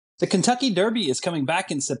The Kentucky Derby is coming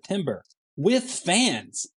back in September with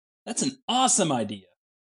fans. That's an awesome idea.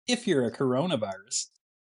 If you're a coronavirus.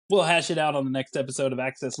 We'll hash it out on the next episode of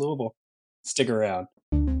Access Louisville. Stick around.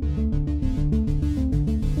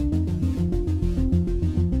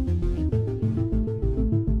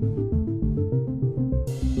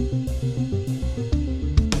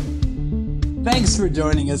 Thanks for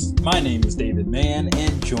joining us. My name is David Mann,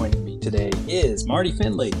 and joining me today is Marty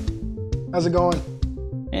Finley. How's it going?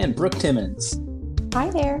 And Brooke Timmons. Hi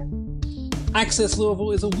there. Access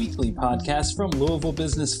Louisville is a weekly podcast from Louisville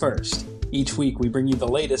Business First. Each week we bring you the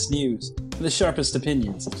latest news and the sharpest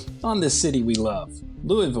opinions on this city we love,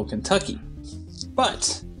 Louisville, Kentucky.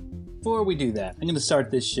 But before we do that, I'm going to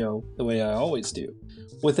start this show the way I always do,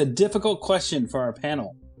 with a difficult question for our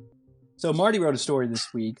panel. So Marty wrote a story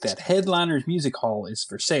this week that Headliners Music Hall is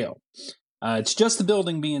for sale. It's just the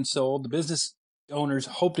building being sold. The business owners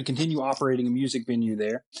hope to continue operating a music venue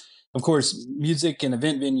there. Of course, music and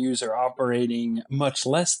event venues are operating much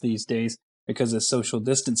less these days because of social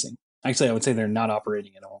distancing. Actually, I would say they're not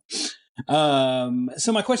operating at all.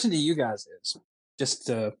 So my question to you guys is, just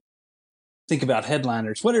to think about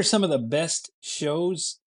Headliners, what are some of the best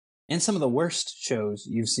shows and some of the worst shows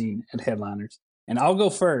you've seen at Headliners? And I'll go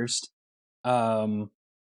first. My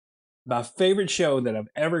favorite show that I've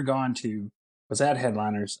ever gone to was at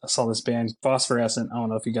Headliners. I saw this band, Phosphorescent. I don't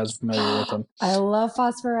know if you guys are familiar with them. I love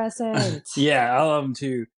Phosphorescent. Yeah, I love them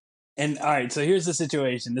too. And all right, so here's the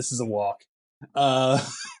situation. This is a walk.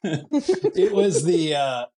 It was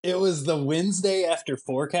the Wednesday after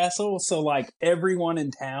Forecastle, so like everyone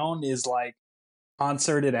in town is like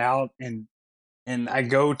concerted out, and I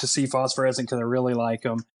go to see Phosphorescent because I really like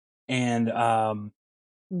them. And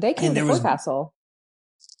they came to Forecastle.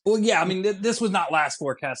 Well, yeah, I mean, this was not last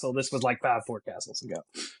Forecastle. This was like 5 Forecastles ago.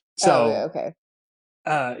 So, okay.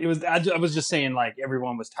 It was. I was just saying, like,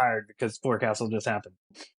 everyone was tired because Forecastle just happened.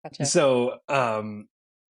 Gotcha. So,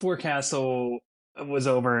 Forecastle was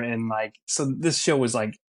over, and like, so this show was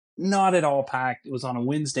like not at all packed. It was on a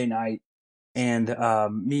Wednesday night, and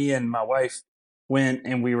me and my wife went,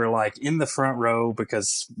 and we were like in the front row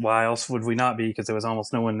because why else would we not be? Because there was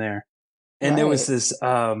almost no one there, and there was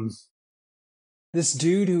this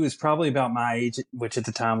dude who was probably about my age, which at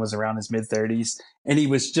the time was around his mid-30s, and he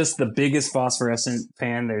was just the biggest Phosphorescent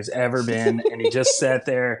fan there's ever been, and he just sat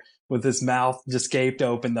there with his mouth just gaped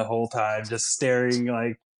open the whole time, just staring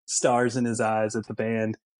like stars in his eyes at the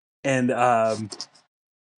band. And I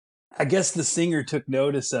guess the singer took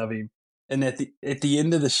notice of him, and at the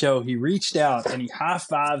end of the show, he reached out and he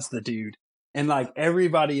high-fives the dude. And like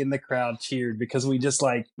everybody in the crowd cheered because we just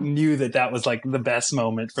like knew that was like the best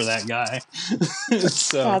moment for that guy.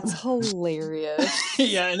 So that's hilarious.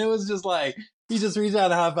 Yeah, and it was just like he just reached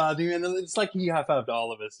out and high-fived him, and it's like he high-fived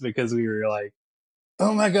all of us because we were like,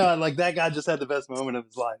 "Oh my god!" Like that guy just had the best moment of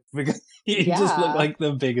his life because he just looked like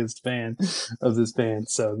the biggest fan of this band.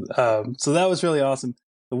 So, so that was really awesome.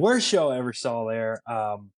 The worst show I ever saw there,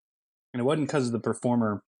 and it wasn't because of the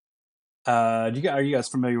performer. Are you guys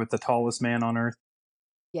familiar with The Tallest Man on Earth?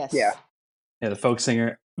 Yes. Yeah, the folk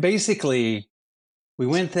singer. Basically, we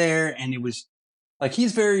went there, and it was like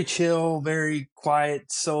he's very chill, very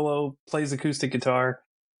quiet, solo, plays acoustic guitar,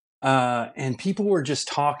 and people were just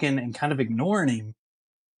talking and kind of ignoring him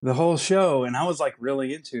the whole show, and I was like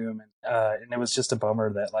really into him, and it was just a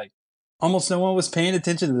bummer that like almost no one was paying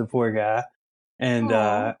attention to the poor guy, and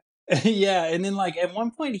yeah, and then like at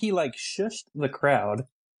one point he like shushed the crowd.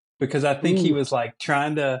 Because I think he was like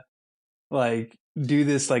trying to like do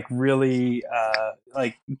this like really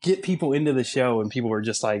like get people into the show, and people were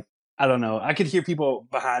just like, I don't know. I could hear people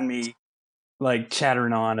behind me like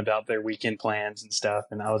chattering on about their weekend plans and stuff,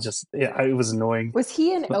 and I was just it was annoying. Was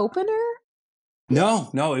he an opener?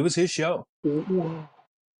 No, it was his show.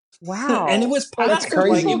 Wow. And it was packed. That's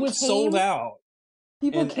crazy. Like, it was sold out.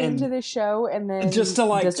 People came to the show and then just to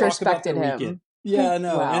like disrespected talk about him. Weekend. Yeah,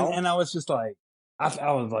 no. Wow. And I was just like,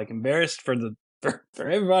 I was like embarrassed for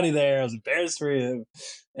everybody there. I was embarrassed for him,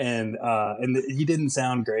 and he didn't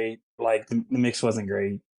sound great. Like the mix wasn't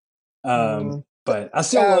great. But I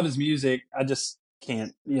still love his music. I just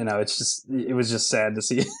can't. It was just sad to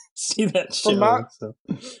see that show.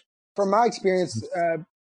 From my experience,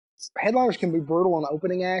 headliners can be brutal on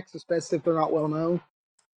opening acts, especially if they're not well known.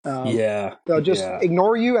 They'll just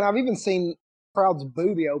ignore you, and I've even seen crowds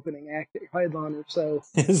boo the opening act at headliner. So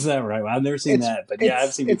is that right? Well, I've never seen that, but yeah,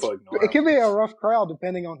 I've seen people ignore it. Can be a rough crowd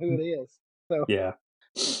depending on who it is. So yeah.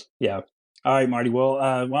 All right, Marty. Well,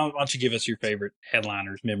 why don't you give us your favorite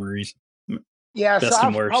headliners memories? Yeah, best so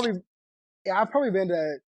and worst. I've probably been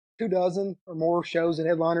to 24 or more shows at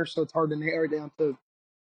headliners, so it's hard to narrow it down to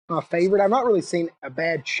my favorite. I've not really seen a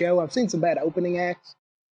bad show. I've seen some bad opening acts.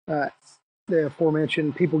 The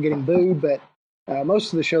aforementioned people getting booed, but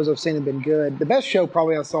most of the shows I've seen have been good. The best show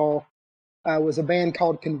probably I saw was a band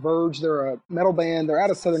called Converge. They're a metal band. They're out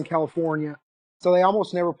of Southern California, so they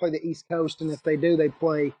almost never play the East Coast, and if they do, they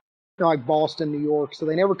play like Boston, New York. So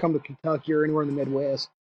they never come to Kentucky or anywhere in the Midwest.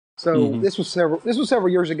 So this was several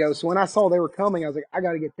years ago. So when I saw they were coming, I was like, I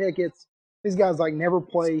got to get tickets. These guys like never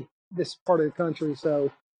play this part of the country,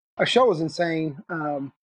 so our show was insane.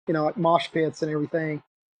 Like mosh pits and everything.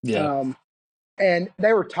 Yeah. And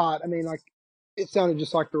they were taut. I mean, like it sounded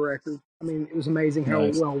just like the record. I mean, it was amazing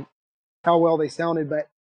how well they sounded. But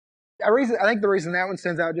I think the reason that one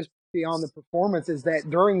stands out just beyond the performance is that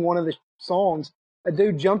during one of the songs, a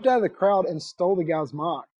dude jumped out of the crowd and stole the guy's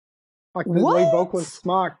mic, like the lead vocalist's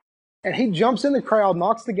mic. And he jumps in the crowd,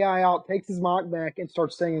 knocks the guy out, takes his mic back, and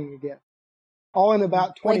starts singing again. All in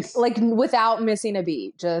about 20 like without missing a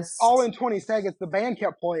beat, just all in 20 seconds. The band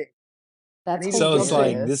kept playing. That's so it's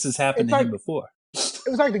like this has happened to him before. It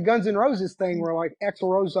was like the Guns N' Roses thing where like Axl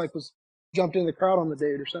Rose like was jumped in the crowd on the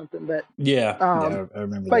dude or something. But I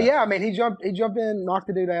remember. But that. yeah, I mean he jumped in, knocked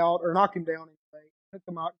the dude out or knocked him down anyway, took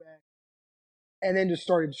the mic back, and then just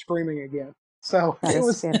started screaming again. So it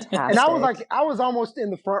was fantastic. And I was almost in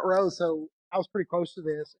the front row, so I was pretty close to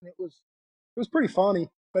this, and it was pretty funny,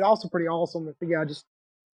 but also pretty awesome that the guy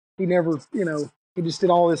he just did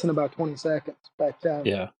all this in about 20 seconds. But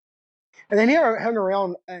yeah. And then he hung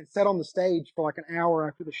around and sat on the stage for like an hour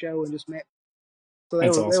after the show and just met. So they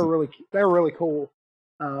were really cool.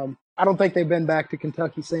 I don't think they've been back to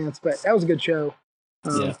Kentucky since, but that was a good show.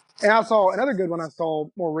 And I saw another good one. I saw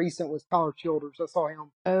more recent was Tyler Childers. I saw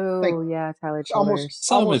him. Oh Tyler Childers.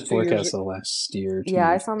 Saw him at Forecastle last year. Yeah,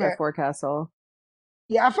 I saw him at Forecastle.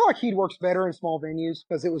 Yeah, I feel like he works better in small venues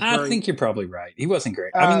because it was. I think you're probably right. He wasn't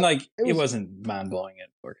great. I mean, like it wasn't mind blowing at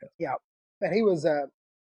Forecastle. Yeah, and he was.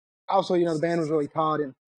 Also, the band was really taut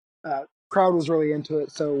and crowd was really into it,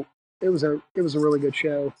 so it was a really good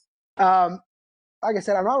show. Like I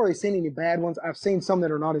said, I've not really seen any bad ones. I've seen some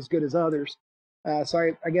that are not as good as others.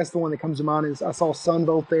 So I guess the one that comes to mind is I saw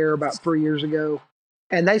Sunvolt there about 3 years ago,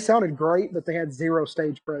 and they sounded great, but they had zero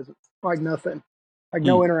stage presence, like nothing, like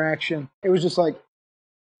no interaction. It was just like,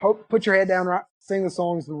 put your head down, right, sing the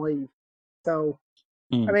songs, and leave. So,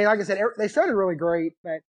 I mean, like I said, they sounded really great,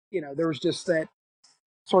 but there was just that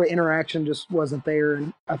sort of interaction just wasn't there.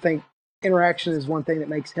 And I think interaction is one thing that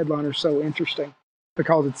makes headliners so interesting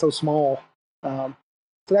because it's so small. So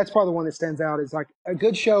that's probably the one that stands out as like a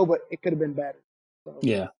good show, but it could have been better. So.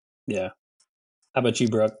 Yeah. How about you,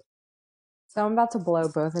 Brooke? So I'm about to blow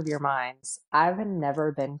both of your minds. I've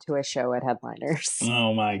never been to a show at Headliners.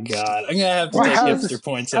 Oh my God. I'm going to have to take extra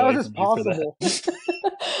points away from you for that.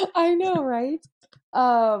 I know, right?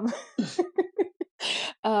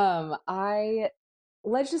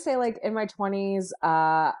 Let's just say, like, in my 20s,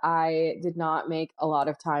 I did not make a lot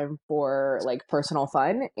of time for like personal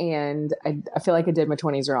fun, and I feel like I did my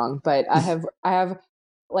 20s wrong. But I have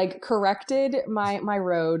like corrected my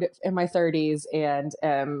road in my 30s and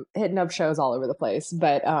hitting up shows all over the place.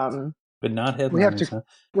 But not Headliners.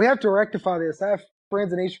 We have to rectify this. I have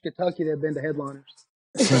friends in Eastern Kentucky that have been to Headliners.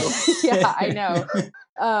 Yeah, I know.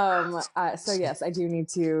 So yes, I do need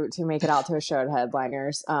to make it out to a show at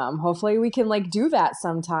Headliners. Hopefully we can like do that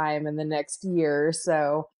sometime in the next year or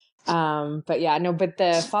so. But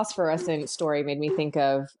the phosphorescent story made me think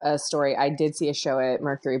of a story. I did see a show at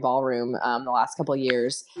Mercury Ballroom the last couple of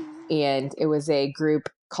years, and it was a group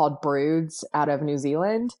called Broods out of New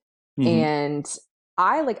Zealand. And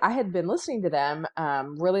I had been listening to them,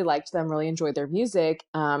 really liked them, really enjoyed their music,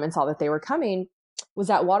 and saw that they were coming. Was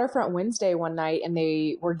at Waterfront Wednesday one night, and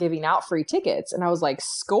they were giving out free tickets, and I was like,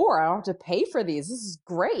 score, I don't have to pay for these, this is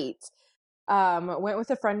great. Went with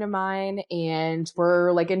a friend of mine, and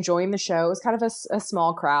we're like enjoying the show. It was kind of a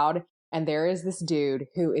small crowd, and there is this dude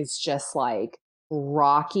who is just like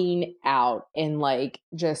rocking out, and like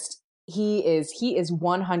just he is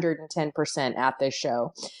 110% at this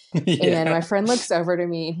show. And my friend looks over to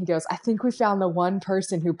me and he goes, I think we found the one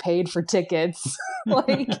person who paid for tickets.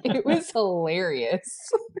 Like, it was hilarious.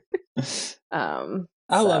 I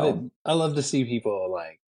love it. I love to see people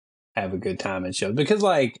like have a good time at shows because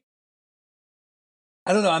like,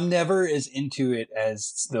 I don't know, I'm never as into it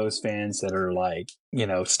as those fans that are like,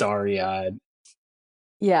 starry eyed.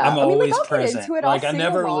 Yeah. I'm always like, present. Like I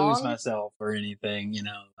never lose myself or anything,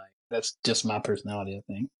 like that's just my personality, I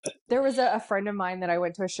think. But there was a friend of mine that I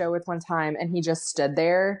went to a show with one time, and he just stood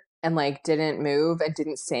there and like didn't move and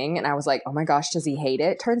didn't sing. And I was like, oh my gosh, does he hate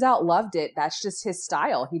it? Turns out loved it. That's just his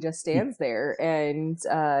style. He just stands there and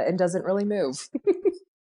doesn't really move.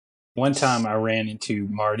 one time I ran into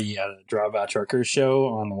Marty at a Drive By Truckers show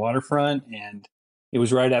on the waterfront, and it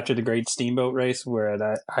was right after the Great Steamboat Race where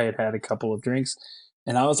I had had a couple of drinks,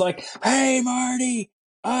 and I was like, "Hey, Marty,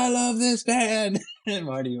 I love this band." And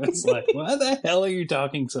Marty was like, "Why the hell are you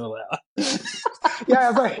talking so loud?" Yeah, I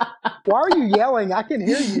was like, "Why are you yelling? I can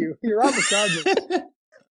hear you. You're right beside me."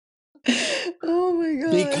 Oh my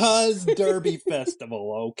god! Because Derby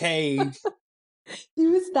Festival, okay? He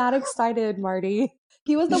was that excited, Marty.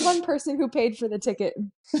 He was the one person who paid for the ticket.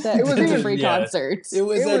 It was even free concerts. It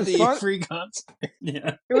was at the free concert.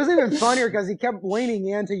 Yeah. It was even funnier because he kept leaning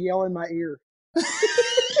in to yell in my ear.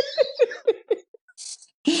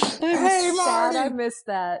 Hey, Marty! I missed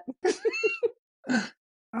that.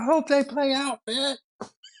 I hope they play Outfit.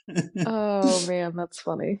 Oh man, that's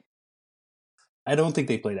funny. I don't think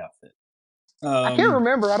they played Outfit. I can't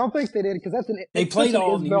remember. I don't think they did because they played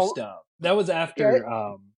all new stuff. That was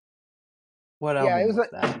after. What album was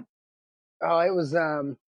that? Oh, it was. I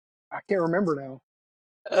can't remember now.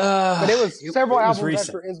 But it was several albums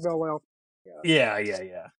after Isbell left. Yeah.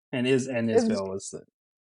 And Isbell was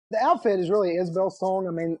the Outfit is really Isbell's song.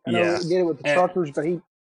 I mean, I know he did it with the Truckers, but he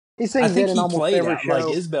sings it in almost every show. Like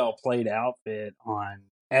Isbell played Outfit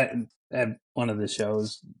at one of the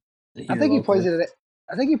shows. I think he plays it.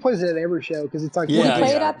 I think he plays it at every show because it's like he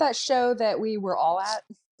played at that show that we were all at.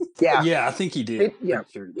 Yeah, I think he did. He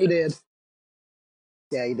did.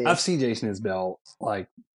 Yeah, he did. I've seen Jason Isbell like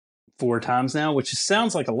 4 times now, which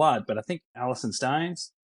sounds like a lot, but I think Allison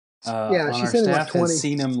Steins, on our staff, has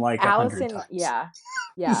seen him like 100 times. Yeah.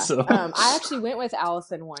 So. I actually went with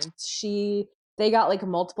Allison once. They got like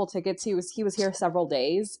multiple tickets. He was here several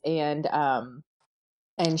days, and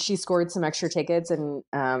she scored some extra tickets, and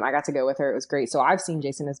I got to go with her. It was great. So I've seen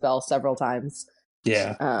Jason Isbell several times.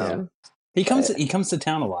 Yeah. He comes to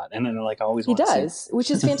town a lot, and then like always he does, which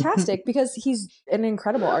is fantastic because he's an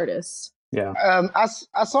incredible artist. Yeah. I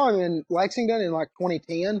saw him in Lexington in like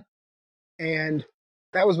 2010, and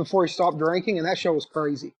that was before he stopped drinking, and that show was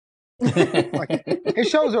crazy. Like his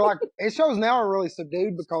shows now are really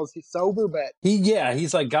subdued because he's sober, but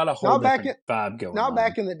he's like got a whole different vibe going. Not on.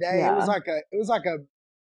 back in the day. It was like a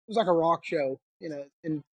rock show, in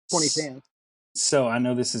 2010. So I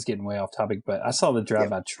know this is getting way off topic, but I saw the Drive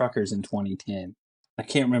By Truckers in 2010. I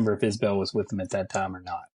can't remember if Isbell was with them at that time or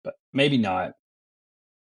not, but maybe not.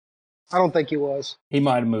 I don't think he was. He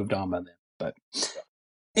might have moved on by then. But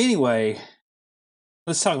anyway,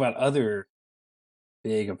 let's talk about other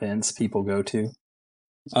big events people go to.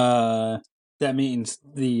 That means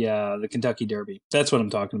the Kentucky Derby. That's what I'm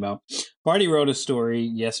talking about. Marty wrote a story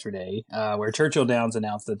yesterday where Churchill Downs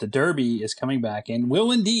announced that the Derby is coming back and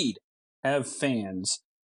will indeed have fans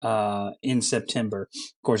in September.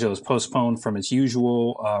 Of course, it was postponed from its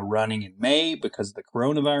usual running in May because of the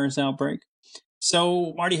coronavirus outbreak.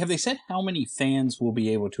 So, Marty, have they said how many fans will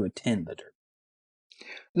be able to attend the Derby?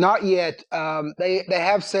 Not yet. They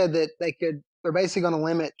have said that they're basically going to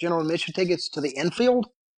limit general admission tickets to the infield.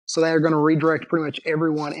 So they're going to redirect pretty much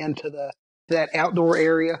everyone into that outdoor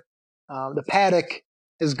area. The paddock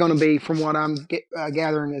is going to be, from what I'm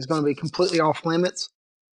gathering, is going to be completely off limits.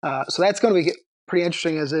 So that's going to be pretty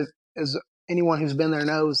interesting, as anyone who's been there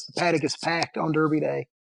knows. The paddock is packed on Derby Day.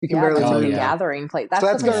 You can barely move. Gathering place.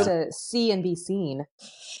 That's supposed to see and be seen.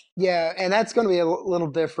 Yeah, and that's going to be a little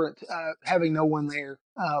different, having no one there.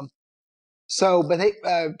 But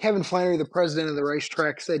Kevin Flannery, the president of the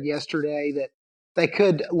racetrack, said yesterday that they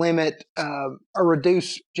could limit or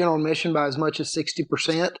reduce general admission by as much as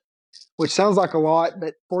 60%, which sounds like a lot,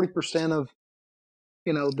 but 40% of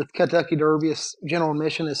the Kentucky Derby general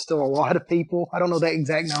admission is still a lot of people. I don't know that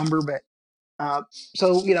exact number, but the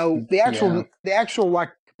actual like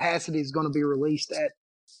capacity is going to be released at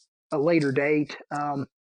a later date.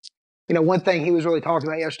 One thing he was really talking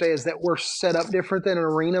about yesterday is that we're set up different than an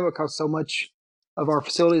arena because so much of our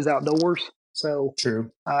facility is outdoors. So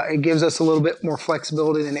true. It gives us a little bit more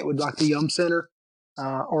flexibility than it would like the Yum Center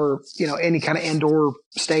or any kind of indoor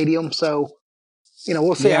stadium. So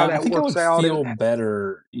we'll see how that works out. I feel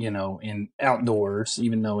better, in outdoors,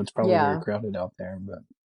 even though it's probably very crowded out there. But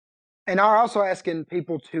and I'm also asking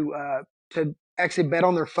people to actually bet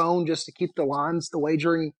on their phone just to keep the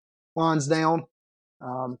wagering lines down.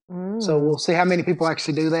 So we'll see how many people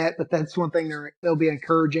actually do that. But that's one thing they'll be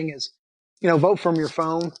encouraging is, vote from your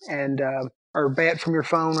phone and or bet from your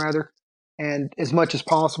phone rather, and as much as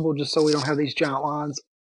possible, just so we don't have these giant lines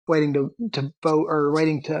waiting to vote or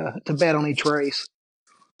waiting to bet on each race.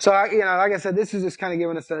 So like I said, this is just kind of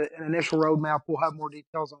giving us an initial roadmap. We'll have more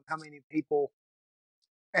details on how many people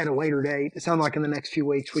at a later date. It sounds like in the next few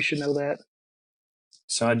weeks we should know that.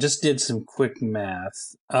 So I just did some quick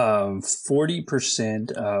math.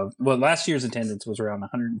 40% of last year's attendance was around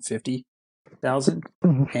 150,000,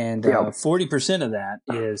 and 40% of that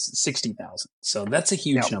is 60,000. So that's a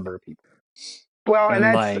huge number of people. Well, and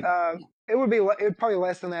that's it would probably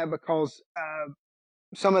less than that because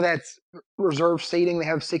some of that's reserved seating. They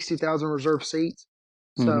have 60,000 reserved seats.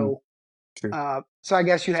 So, so I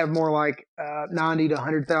guess you have more like 90 to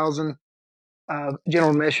 100,000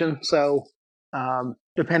 general admission. So,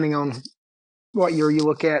 depending on what year you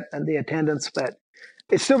look at and the attendance, but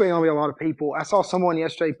it's still going to be a lot of people. I saw someone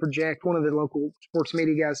yesterday project, one of the local sports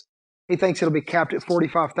media guys. He thinks it'll be capped at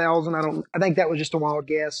 45,000. I think that was just a wild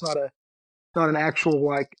guess, not an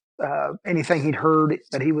actual anything he'd heard,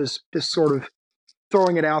 but he was just sort of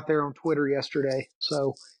throwing it out there on Twitter yesterday.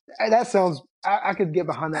 So that sounds, I could get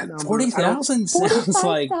behind that number. 40,000 sounds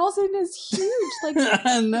like 45,000 is huge. Like,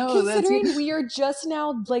 I know, considering we are just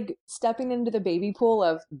now like stepping into the baby pool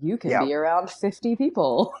of you can be around 50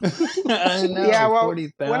 people. I know. Yeah, well,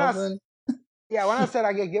 40,000. When I said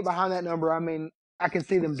I could get behind that number, I mean I can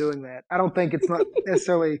see them doing that. I don't think it's not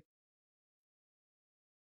necessarily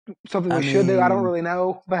something we should do. I don't really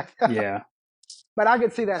know, but but I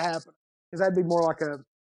could see that happen because that'd be more like a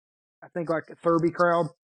Thurby crowd.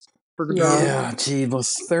 Yeah, gee, well,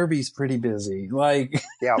 Thurby's pretty busy. Like,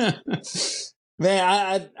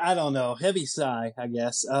 man, I don't know. Heavy sigh, I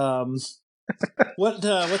guess. What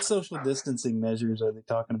social distancing measures are they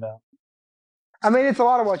talking about? I mean, it's a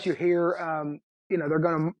lot of what you hear.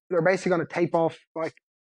 They're basically gonna tape off like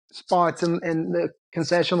spots in the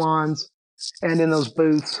concession lines and in those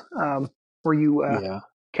booths where you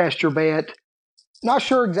cast your bet. Not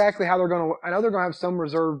sure exactly how they're gonna. I know they're gonna have some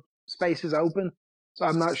reserved spaces open. So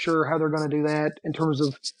I'm not sure how they're going to do that in terms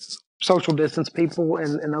of social distance people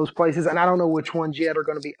in those places. And I don't know which ones yet are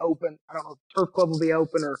going to be open. I don't know if Turf Club will be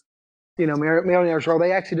open or, Millionaires Row.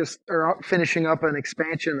 They actually just are finishing up an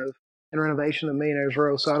expansion and renovation of Millionaires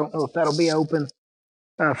Row. So I don't know if that'll be open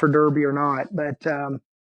for Derby or not. But,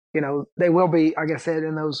 they will be, like I said,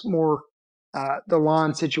 in those more the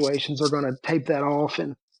lawn situations, they're going to tape that off.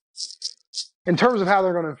 And in terms of how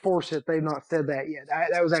they're going to enforce it, they've not said that yet.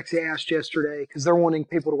 That was actually asked yesterday because they're wanting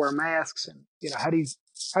people to wear masks, and how do you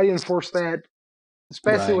enforce that,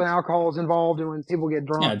 especially when alcohol is involved and when people get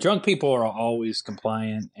drunk? Yeah, drunk people are always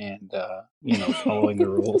compliant and following the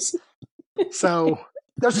rules. So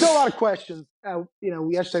there's still a lot of questions.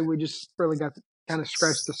 Yesterday we just really got to kind of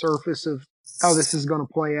scratch the surface of how this is going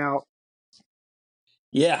to play out.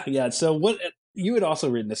 Yeah. So what? You had also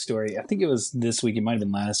written a story, I think it was this week, it might have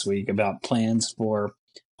been last week, about plans for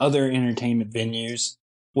other entertainment venues.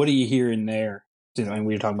 What are you hearing there? And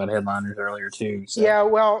we were talking about headliners earlier too. So. Yeah,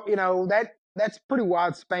 well, that's pretty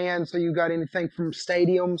wide span. So you got anything from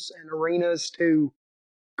stadiums and arenas to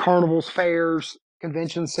carnivals, fairs,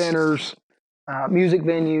 convention centers, music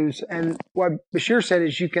venues. And what Bashir said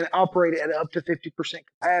is you can operate at up to 50%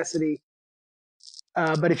 capacity.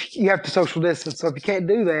 But if you have to social distance, so if you can't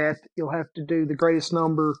do that, you'll have to do the greatest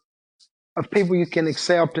number of people you can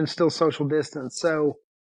accept and still social distance. So,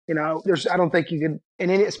 I don't think you could,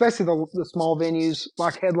 especially the small venues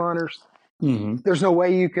like headliners, there's no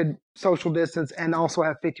way you could social distance and also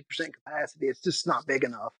have 50% capacity. It's just not big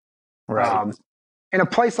enough. Right. And a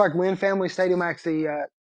place like Lynn Family Stadium, actually, I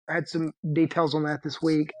had some details on that this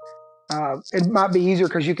week. It might be easier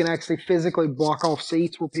because you can actually physically block off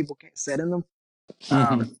seats where people can't sit in them.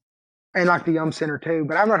 And like the Yum Center too,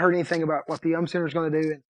 but I've not heard anything about what the Yum Center is going to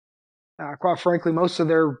do. And quite frankly, most of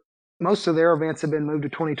their events have been moved to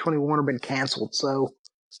 2021 or been canceled. So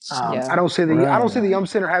I don't see the Yum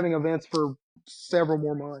Center having events for several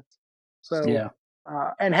more months. So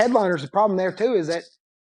and headliners, the problem there too is that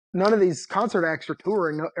none of these concert acts are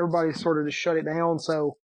touring. Everybody's sort of just shut it down.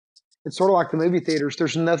 So it's sort of like the movie theaters.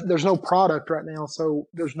 There's no product right now, so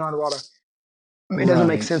there's not a lot of. It doesn't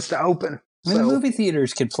make sense to open. I mean, the movie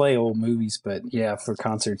theaters could play old movies, but for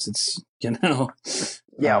concerts, it's, it's,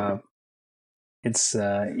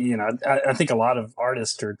 I think a lot of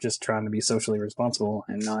artists are just trying to be socially responsible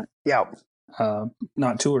and not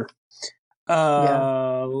tour.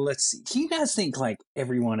 Let's see. Do you guys think like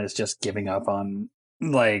everyone is just giving up on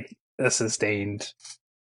like a sustained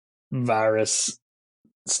virus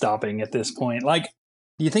stopping at this point? Like,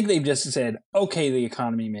 do you think they've just said, okay, the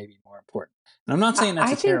economy may be more important? And I'm not saying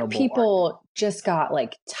that's a terrible I think people argument. just got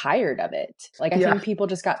like tired of it. Like I think people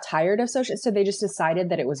just got tired of social, so they just decided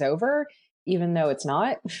that it was over, even though it's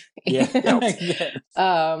not.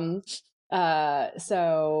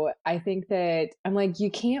 So I think that I'm like, you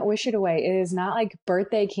can't wish it away. It is not like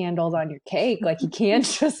birthday candles on your cake. Like you can't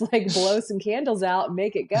just like blow some candles out and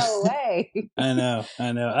make it go away. I know.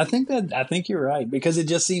 I think you're right, because it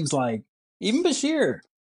just seems like even Bashir,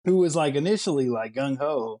 who was like initially like gung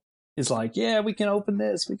ho, is like, yeah, we can open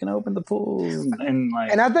this, we can open the pool, and like,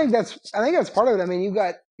 and I think that's part of it. I mean, you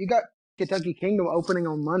got Kentucky Kingdom opening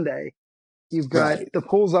on Monday. You've got the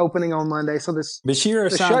pools opening on Monday. So this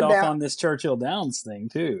Bashir signed off on this Churchill Downs thing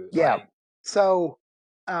too. Yeah. Like, so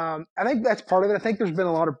I think that's part of it. I think there's been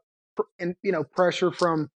a lot of pressure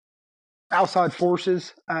from outside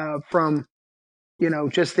forces, from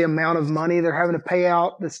just the amount of money they're having to pay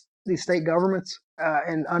out these state governments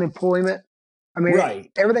and unemployment. I mean,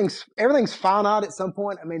 everything's finite at some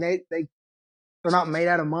point. I mean, they're not made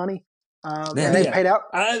out of money. And they paid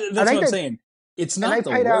out. That's what I'm saying. It's not the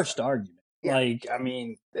worst argument. Yeah. Like, I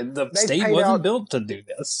mean, the state wasn't built to do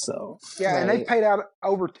this, so. Yeah, and they've paid out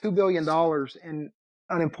over $2 billion in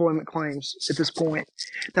unemployment claims at this point.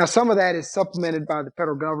 Now, some of that is supplemented by the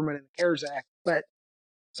federal government and the CARES Act, but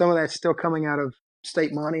some of that's still coming out of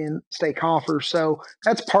state money and state coffers. So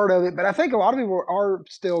that's part of it. But I think a lot of people are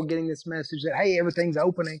still getting this message that, hey, everything's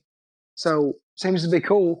opening. So seems to be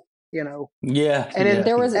cool, Yeah. And then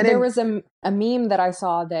there was a meme that I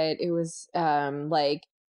saw that it was like,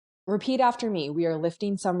 repeat after me, we are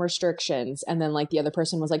lifting some restrictions. And then like the other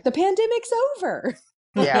person was like, the pandemic's over.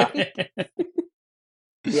 Yeah.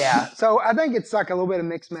 Yeah. So I think it's like a little bit of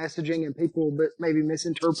mixed messaging and people maybe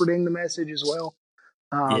misinterpreting the message as well.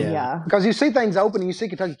 Because you see things opening, you see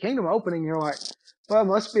Kentucky Kingdom opening, you're like, well, it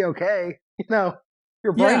must be okay. Your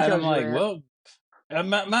brain tells I'm like, well,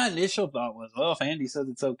 my initial thought was, well, if Andy says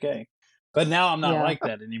it's okay. But now I'm not like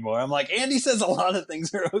that anymore. I'm like, Andy says a lot of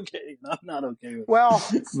things are okay. I'm not okay with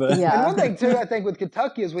it. And one thing, too, I think with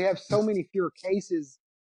Kentucky is we have so many fewer cases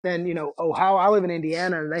than, Ohio. I live in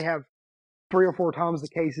Indiana, and they have 3 or 4 times the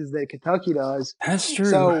cases that Kentucky does. That's true.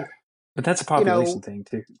 So, but that's a population thing,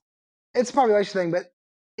 too. It's a population thing, but,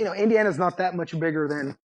 Indiana's not that much bigger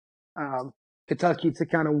than Kentucky to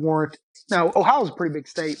kind of warrant. Now, Ohio's a pretty big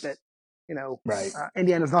state, but,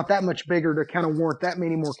 Indiana's not that much bigger to kind of warrant that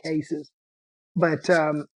many more cases. But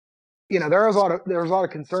there was a lot of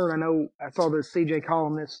concern. I know I saw the CJ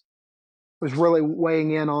columnist was really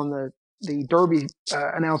weighing in on the Derby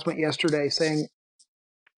announcement yesterday, saying,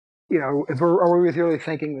 are we really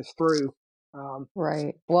thinking this through?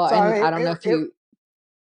 Right. Well, so I don't know if you.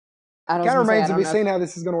 It kind of remains to be seen how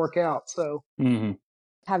this is going to work out. So,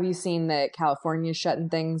 have you seen that California's shutting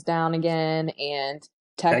things down again, and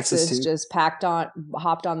Texas just hopped on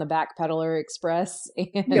the backpedaler express,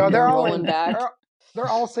 and they're all rolling back. They're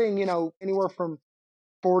all seeing anywhere from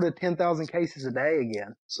 4,000 to 10,000 cases a day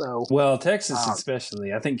again. So well, Texas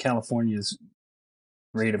especially. I think California's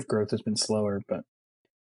rate of growth has been slower, but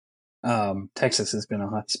Texas has been a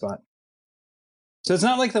hot spot. So it's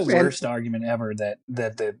not like the worst argument ever that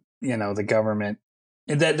the government.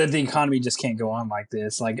 That the economy just can't go on like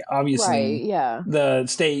this. Like, obviously, the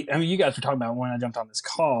state, I mean, you guys were talking about when I jumped on this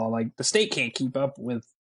call, like, the state can't keep up with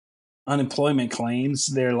unemployment claims.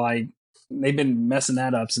 They've been messing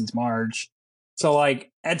that up since March. So,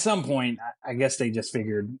 like, at some point, I guess they just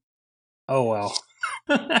figured, oh, well,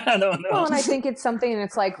 I don't know. Well, and I think it's something, and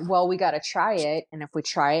it's like, well, we got to try it. And if we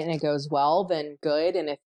try it and it goes well, then good. And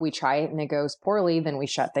if we try it and it goes poorly, then we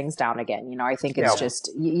shut things down again. I think it's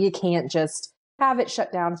just, you can't just have it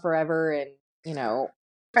shut down forever, and and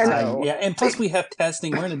plus we have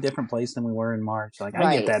testing. We're in a different place than we were in March. Like,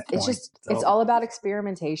 I get that point. It's all about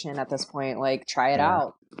experimentation at this point. Like, try it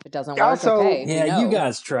out. If it doesn't work, okay. Yeah, you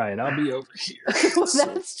guys try it. I'll be over here. Well,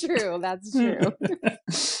 that's true. That's true.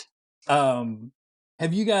 Are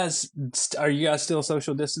you guys still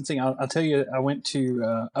social distancing? I'll tell you, I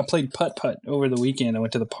played putt-putt over the weekend. I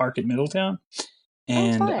went to the park at Middletown,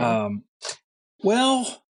 and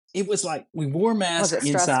it was like we wore masks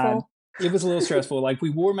inside. Stressful? It was a little stressful. Like, we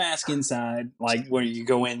wore masks inside, like where you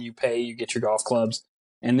go in, you pay, you get your golf clubs,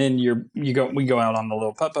 and then we go out on the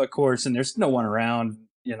little putt-putt course, and there's no one around.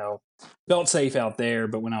 Felt safe out there.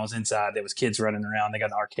 But when I was inside, there was kids running around. They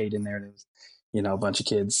got an arcade in there. There was, a bunch of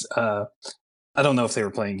kids. I don't know if they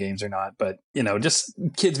were playing games or not, but just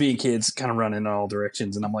kids being kids, kind of running in all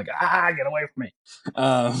directions, and I'm like, get away from me.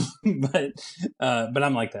 But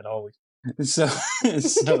I'm like that always. So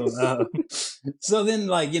then,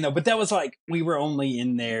 like, but that was like, we were only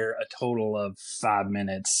in there a total of 5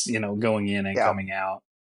 minutes, going in and coming out.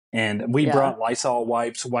 And we brought Lysol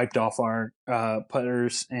wipes, wiped off our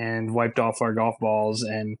putters, and wiped off our golf balls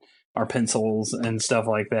and our pencils and stuff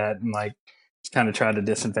like that. And like, kind of tried to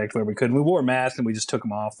disinfect where we could. And we wore masks, and we just took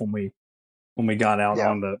them off when we when we got out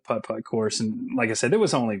on the putt-putt course. And like I said, there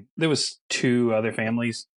was 2 other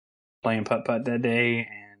families playing putt-putt that day,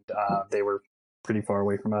 and they were pretty far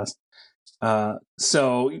away from us.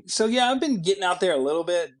 So yeah, I've been getting out there a little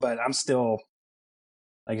bit, but I'm still,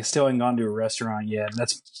 like, I still haven't gone to a restaurant yet.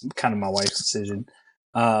 That's kind of my wife's decision.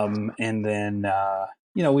 And then,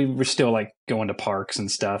 we're still like going to parks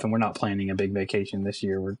and stuff, and we're not planning a big vacation this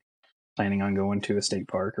year. We're planning on going to a state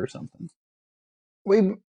park or something.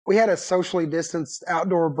 We had a socially distanced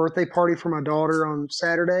outdoor birthday party for my daughter on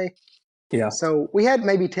Saturday. Yeah. So we had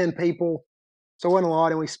maybe 10 people. So it wasn't a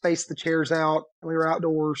lot, and we spaced the chairs out, and we were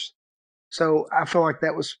outdoors. So I feel like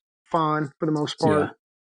that was fun for the most part. Yeah.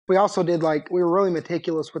 We also did, we were really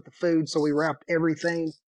meticulous with the food, so we wrapped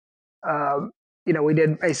everything. We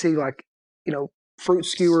did basically fruit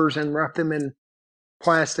skewers and wrapped them in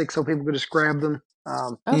plastic so people could just grab them.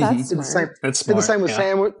 That's smart. That's smart. Did the same with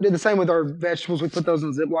sandwich. Did the same with our vegetables. We put those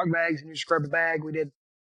in Ziploc bags and you just grab a bag. We did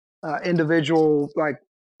individual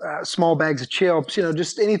small bags of chips.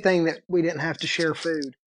 Just anything that we didn't have to share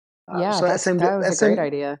food. So that was a great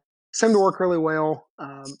idea. Seemed to work really well.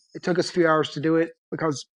 It took us a few hours to do it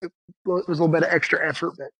because it was a little bit of extra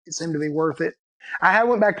effort, but it seemed to be worth it. I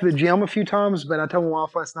went back to the gym a few times, but I told my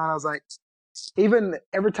wife last night, I was like, even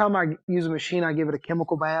every time I use a machine, I give it a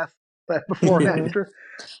chemical bath, but before and after.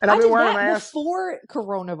 And I've been wearing a mask before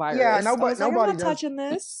coronavirus. Yeah, nobody I'm not touching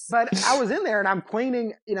this. But I was in there and I'm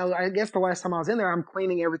cleaning. I guess the last time I was in there, I'm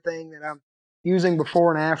cleaning everything that I'm using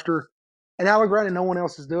before and after. And I look around and no one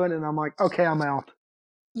else is doing it, and I'm like, okay, I'm out.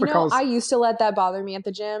 I used to let that bother me at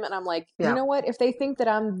the gym, and I'm like, you know what? If they think that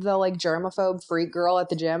I'm the germaphobe freak girl at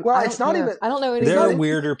the gym, well, it's not even. I don't know. There are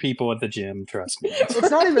weirder people at the gym. Trust me. It's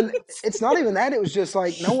not even. It's not even that. It was just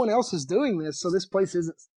like no one else is doing this, so this place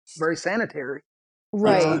isn't very sanitary.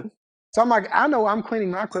 Right. So I'm like, I know I'm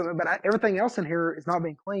cleaning my equipment, but everything else in here is not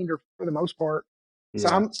being cleaned, or for the most part. Yeah.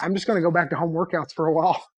 So I'm just going to go back to home workouts for a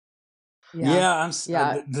while. Yeah,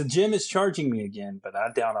 the gym is charging me again, but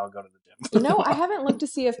I doubt I'll go to the gym. I haven't looked to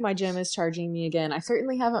see if my gym is charging me again. I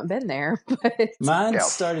certainly haven't been there. But mine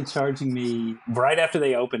started charging me right after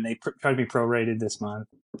they opened. They tried to be prorated this month,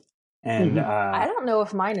 and I don't know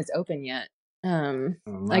if mine is open yet. I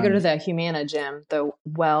go to the Humana gym.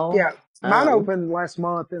 Yeah, mine opened last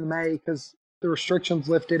month in May because the restrictions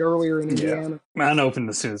lifted earlier in Indiana. Mine opened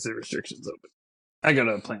as soon as the restrictions opened. I go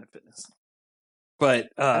to Planet Fitness, but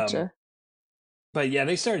gotcha. But yeah,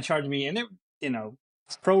 they started charging me, and they're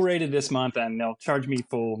prorated this month, and they'll charge me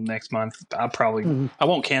full next month. I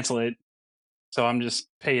won't cancel it, so I'm just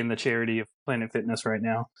paying the charity of Planet Fitness right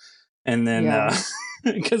now, and then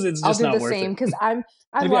because it's just not worth it. I'll do the same because I'm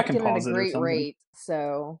locked in at a great rate.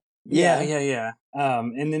 So yeah.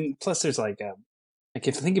 And then plus there's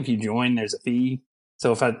if you join, there's a fee.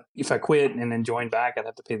 So if I quit and then join back, I'd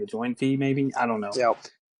have to pay the join fee. Maybe I don't know.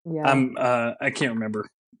 Yeah. I can't remember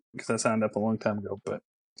because I signed up a long time ago, but.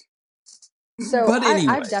 So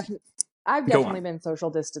anyway, I've definitely been social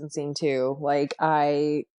distancing too.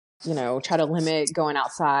 I, try to limit going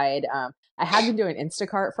outside. I had been doing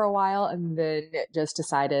Instacart for a while, and then just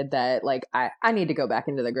decided that I need to go back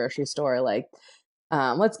into the grocery store.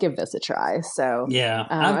 Let's give this a try. So yeah,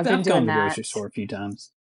 I've been doing that. To the grocery store a few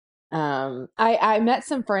times. I met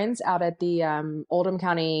some friends out at the Oldham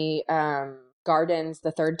County Gardens,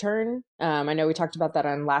 the third turn. I know we talked about that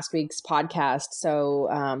on last week's podcast. So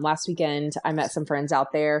last weekend, I met some friends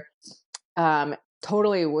out there.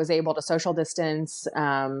 Totally was able to social distance.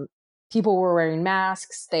 People were wearing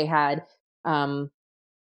masks. They had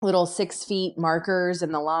little 6 feet markers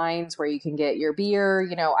in the lines where you can get your beer.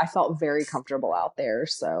 I felt very comfortable out there.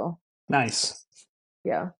 So nice.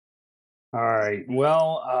 Yeah. All right.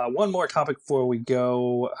 Well, one more topic before we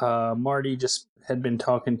go. Marty just had been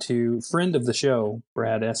talking to friend of the show,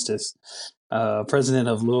 Brad Estes, president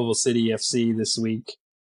of Louisville City FC this week.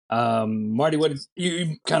 Marty, what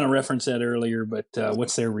you kind of referenced that earlier, but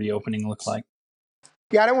what's their reopening look like?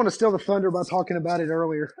 Yeah, I don't want to steal the thunder by talking about it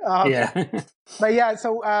earlier. Yeah. But yeah,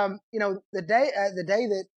 so the day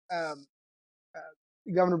that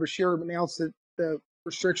Governor Beshear announced that the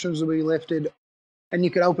restrictions will be lifted and you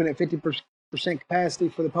could open at 50% capacity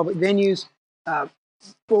for the public venues,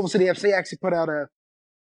 Louisville City FC actually put out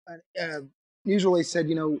usually said,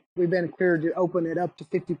 we've been cleared to open it up to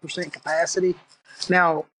 50% capacity.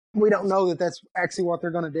 Now, we don't know that that's actually what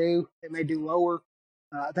they're going to do. They may do lower.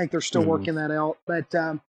 I think they're still working that out. But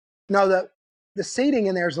no, the seating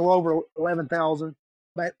in there is a little over 11,000,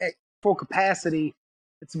 but at full capacity,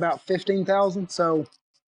 it's about 15,000. So,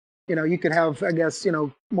 you could have, I guess,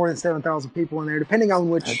 more than 7,000 people in there, depending on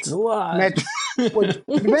which. That's a lot.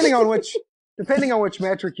 Depending on which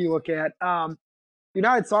metric you look at.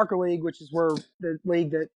 United Soccer League, which is where the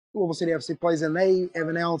league that Louisville City FC plays in, they have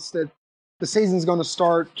announced that the season's going to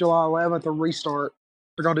start July 11th or restart.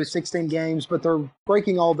 They're going to do 16 games, but they're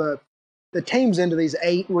breaking all the teams into these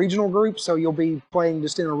 8 regional groups, so you'll be playing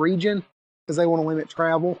just in a region because they want to limit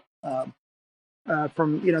travel.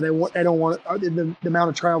 From they don't want the amount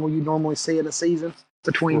of travel you normally see in a season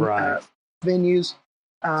between venues.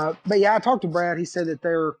 But yeah, I talked to Brad. He said that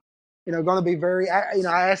they're going to be very.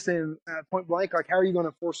 I asked him point blank, like, how are you going to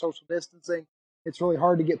enforce social distancing? It's really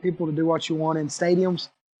hard to get people to do what you want in stadiums.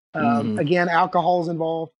 Again, alcohol's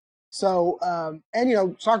involved. So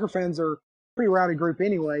and soccer fans are a pretty rowdy group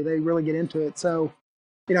anyway. They really get into it. So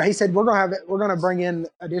he said we're going to bring in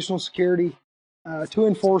additional security to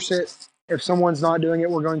enforce it. If someone's not doing it,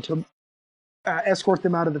 we're going to escort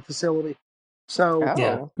them out of the facility. So,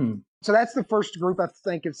 so that's the first group I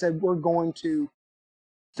think have said we're going to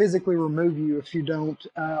physically remove you if you don't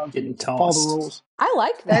follow the rules. I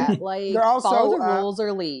like that. Like, follow the rules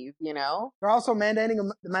or leave. They're also mandating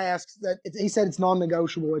the masks. That he said it's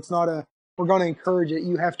non-negotiable. It's not we're going to encourage it.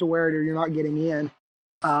 You have to wear it or you're not getting in.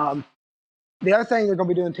 The other thing, they're going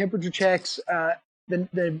to be doing temperature checks.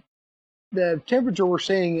 The temperature we're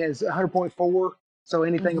seeing is 100.4, so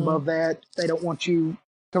anything above that, they don't want you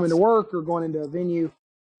coming to work or going into a venue.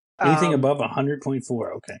 Anything above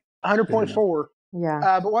 100.4, okay. 100.4.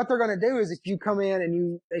 Yeah. But what they're going to do is if you come in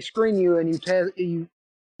and they screen you and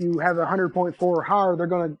you have 100.4 or higher, they're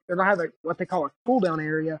going to have what they call a cool down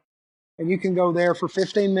area, and you can go there for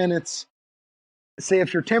 15 minutes, see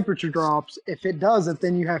if your temperature drops. If it doesn't,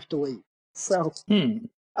 then you have to leave. So,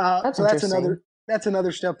 that's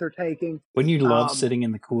another step they're taking. Wouldn't you love sitting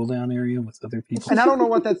in the cool down area with other people? And I don't know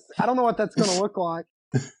what that's going to look like.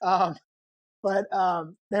 But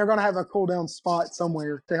they're going to have a cool down spot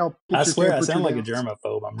somewhere to help. I swear, I sound like a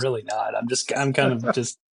germaphobe. I'm really not. I'm kind of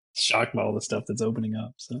just shocked by all the stuff that's opening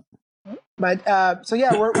up. So, but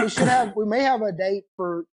we may have a date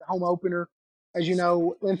for the home opener. As you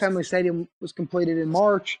know, Lynn Family Stadium was completed in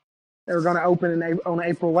March. They were going to open on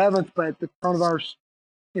April 11th, but the coronavirus,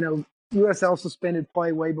 USL suspended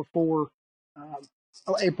play way before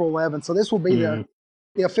April 11th. So this will be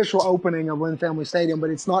the official opening of Lynn Family Stadium, but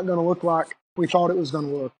it's not going to look like we thought it was going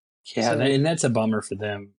to look. Yeah, and that's a bummer for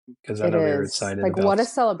them because I know they were excited. Like, what a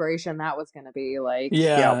celebration that was going to be. Like,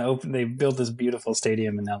 they built this beautiful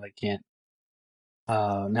stadium, and now they can't.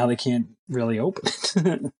 Now they can't really open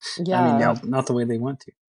it. Yeah, I mean, not the way they want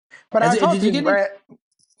to. But I talked to Brad.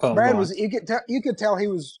 Brad was. You could tell he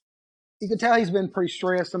was. You could tell he's been pretty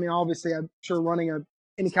stressed. I mean, obviously, I'm sure running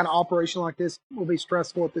any kind of operation like this will be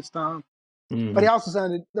stressful at this time. But he also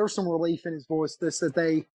sounded there was some relief in his voice.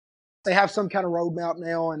 That they have some kind of roadmap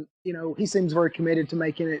now, and he seems very committed to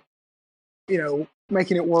making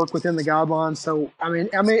it work within the guidelines. So I mean,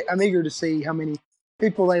 I'm eager to see how many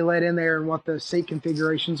people they let in there and what the seat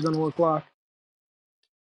configuration is going to look like.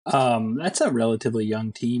 That's a relatively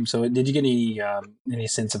young team. So did you get any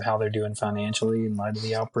sense of how they're doing financially in light of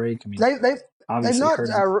the outbreak? I mean, they've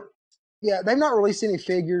not released any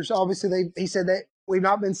figures. Obviously, he said that we've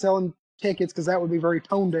not been selling tickets because that would be very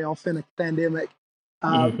tone deaf in a pandemic.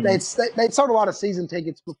 They'd sold a lot of season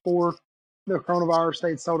tickets before the coronavirus.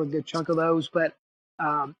 They'd sold a good chunk of those, but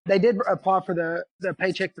they did apply for the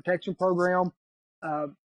Paycheck Protection Program a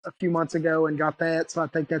few months ago and got that. So I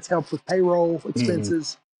think that's helped with payroll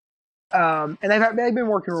expenses. And they've been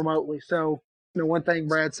working remotely. So, one thing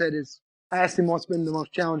Brad said is, I asked him what's been the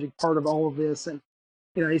most challenging part of all of this. And,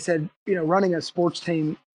 he said, running a sports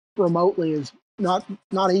team remotely is not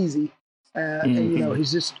easy. And,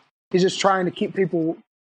 he's just trying to keep people,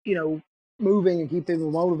 moving and keep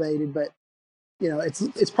people motivated. But,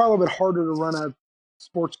 it's probably a little bit harder to run a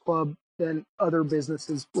sports club than other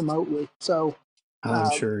businesses remotely. So,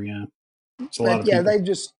 I'm sure. Yeah. It's a lot of people. They've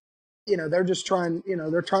just, they're just trying,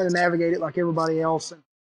 they're trying to navigate it like everybody else. And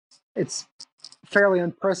it's fairly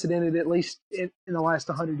unprecedented, at least in the last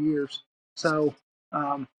 100 years. So,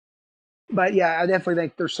 but yeah, I definitely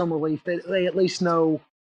think there's some relief that they at least know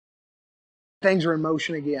things are in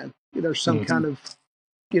motion again. There's some kind of,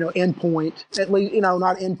 endpoint, at least,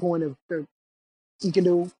 not endpoint of you can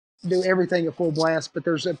do everything at full blast, but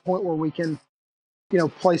there's a point where we can,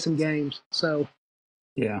 play some games. So,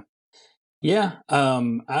 yeah. Yeah,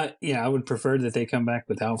 I would prefer that they come back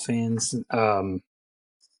without fans,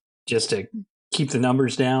 just to keep the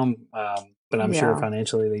numbers down. But I'm sure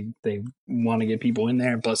financially they want to get people in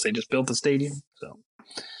there. Plus, they just built the stadium. So,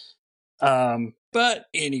 but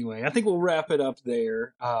anyway, I think we'll wrap it up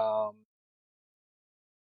there.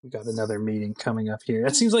 We got another meeting coming up here.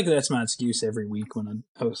 It seems like that's my excuse every week when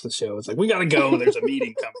I host the show. It's like, we got to go. There's a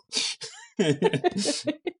meeting coming.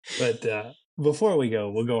 But before we go,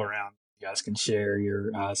 we'll go around. You guys can share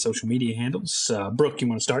your social media handles. Brooke, you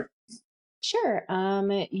want to start? Sure.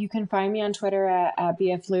 You can find me on Twitter at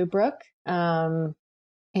BFLouBrooke. And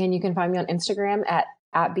you can find me on Instagram at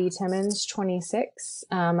btimmons26.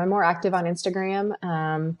 I'm more active on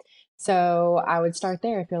Instagram. So I would start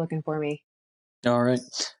there if you're looking for me. All right.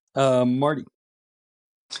 Marty.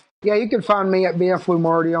 Yeah, you can find me at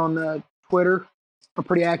BFLouMarty on Twitter. I'm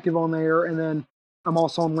pretty active on there. And then I'm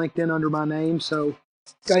also on LinkedIn under my name. So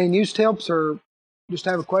got any news tips or just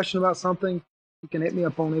have a question about something, you can hit me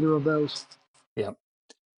up on either of those. Yep.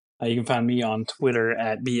 You can find me on Twitter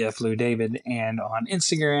at BFLouDavid and on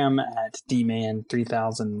Instagram at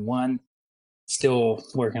DMan3001. Still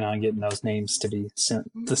working on getting those names to be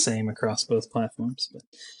the same across both platforms.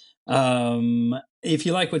 But if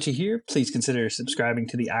you like what you hear, please consider subscribing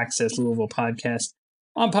to the Access Louisville podcast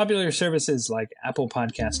on popular services like Apple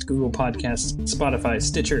Podcasts, Google Podcasts, Spotify,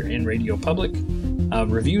 Stitcher, and Radio Public.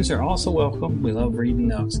 Reviews are also welcome. We love reading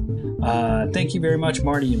those. Thank you very much,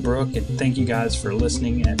 Marty and Brooke, and thank you guys for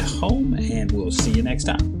listening at home, and we'll see you next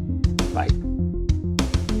time. Bye.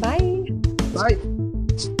 Bye. Bye.